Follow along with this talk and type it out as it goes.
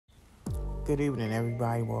Good evening,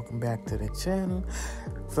 everybody. Welcome back to the channel.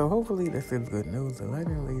 So hopefully this is good news.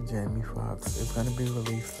 Allegedly, Jamie Foxx is going to be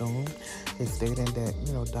released soon. He's stating that,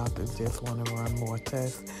 doctors just want to run more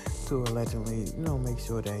tests to allegedly, make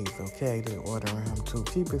sure that he's okay. They're ordering him to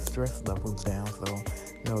keep his stress levels down so,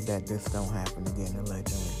 that this don't happen again,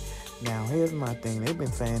 allegedly. Now, here's my thing. They've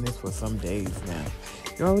been saying this for some days now.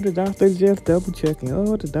 The doctor's just double checking.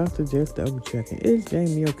 Oh, the doctor's just double checking. Is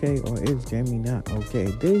Jamie okay or is Jamie not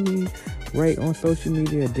okay? Did he write on social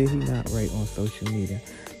media or did he not write on social media?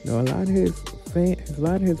 A lot of his fans, a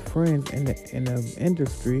lot of his friends in the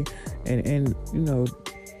industry and the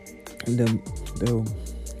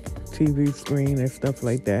TV screen and stuff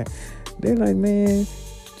like that, they're like, man,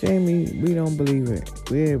 Jamie, we don't believe it.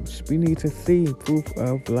 We need to see proof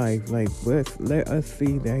of life. Like, let us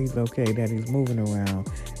see that he's okay, that he's moving around,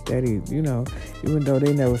 that he, even though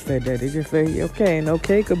they never said that, they just say, okay, and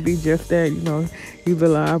okay could be just that, he's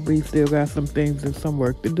alive, but he still got some things and some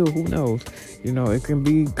work to do. Who knows? It can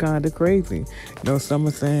be kind of crazy. Some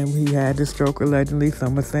are saying he had the stroke allegedly.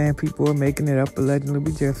 Some are saying people are making it up allegedly.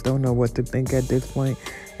 We just don't know what to think at this point.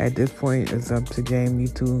 At this point, it's up to Jamie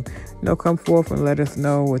to, come forth and let us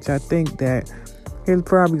know, which I think that it's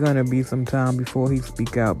probably going to be some time before he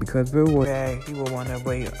speak out because he will want to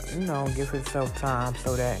wait, give himself time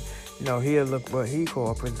so that, he'll look what he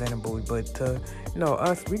call presentable. But to,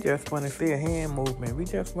 us, we just want to see a hand movement. We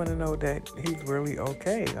just want to know that he's really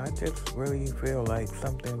okay. I just really feel like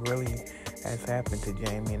something really has happened to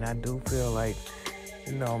Jamie. And I do feel like,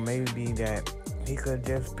 maybe that he could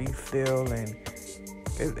just be still and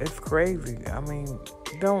it's crazy. I mean,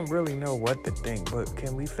 don't really know what to think, but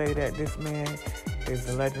can we say that this man is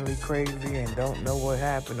allegedly crazy and don't know what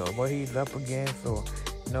happened or what he's up against? Or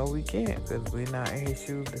no, we can't because we're not in his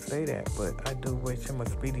shoes to say that. But I do wish him a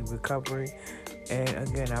speedy recovery. And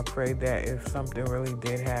again, I pray that if something really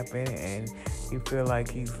did happen and he feel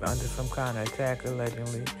like he's under some kind of attack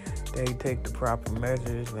allegedly, that he take the proper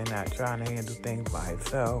measures and not trying to handle things by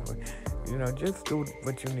himself. Just do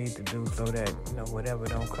what you need to do so that, whatever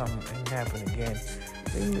don't come and happen again.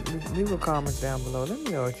 Leave a comment down below. Let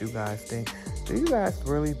me know what you guys think. Do you guys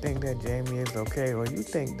really think that Jamie is okay? Or you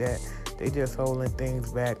think that they just holding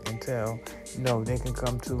things back until, they can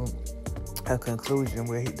come to a conclusion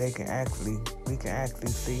where we can actually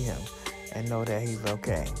see him and know that he's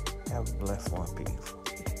okay? Have a blessed one. Peace.